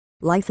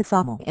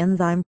Lysosomal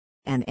enzyme,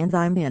 an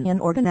enzyme in an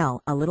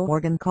organelle, a little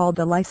organ called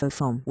the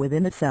lysosome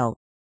within a cell.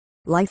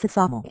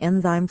 Lysosomal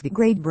enzymes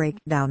degrade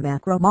break-down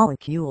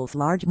macromolecules,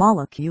 large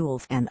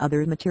molecules and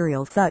other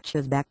materials such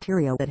as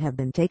bacteria that have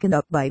been taken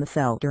up by the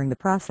cell during the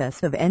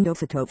process of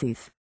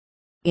endocytosis.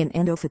 In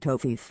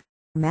endocytosis,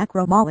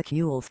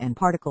 macromolecules and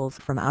particles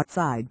from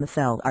outside the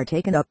cell are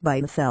taken up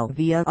by the cell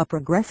via a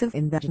progressive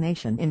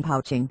invagination,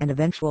 impouching and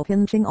eventual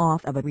pinching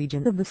off of a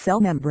region of the cell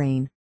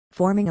membrane,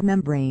 forming a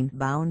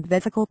membrane-bound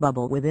vesicle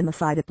bubble within the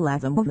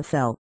cytoplasm of the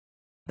cell.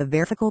 The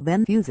vesicle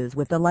then fuses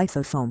with the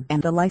lysosome,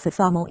 and the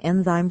lysosomal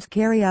enzymes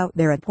carry out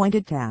their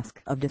appointed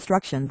task of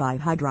destruction by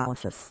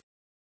hydrolysis.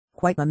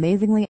 Quite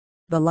amazingly,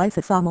 the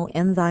lysosomal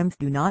enzymes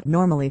do not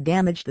normally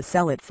damage the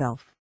cell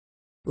itself.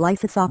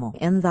 Lysosomal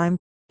enzyme,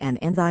 an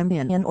enzyme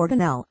in an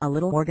organelle, a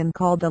little organ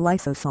called the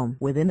lysosome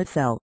within a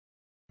cell.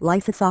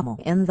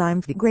 Lysosomal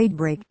enzymes degrade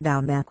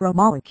break-down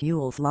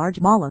macromolecules, large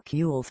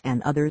molecules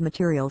and other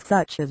materials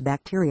such as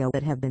bacteria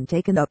that have been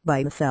taken up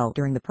by the cell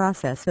during the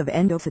process of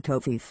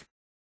endocytosis.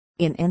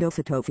 In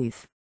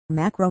endocytosis,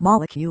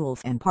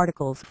 macromolecules and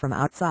particles from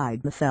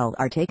outside the cell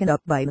are taken up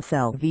by the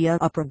cell via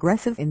a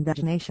progressive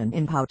invagination,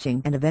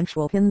 impouching and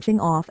eventual pinching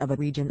off of a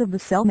region of the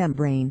cell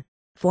membrane,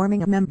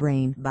 forming a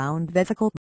membrane-bound vesicle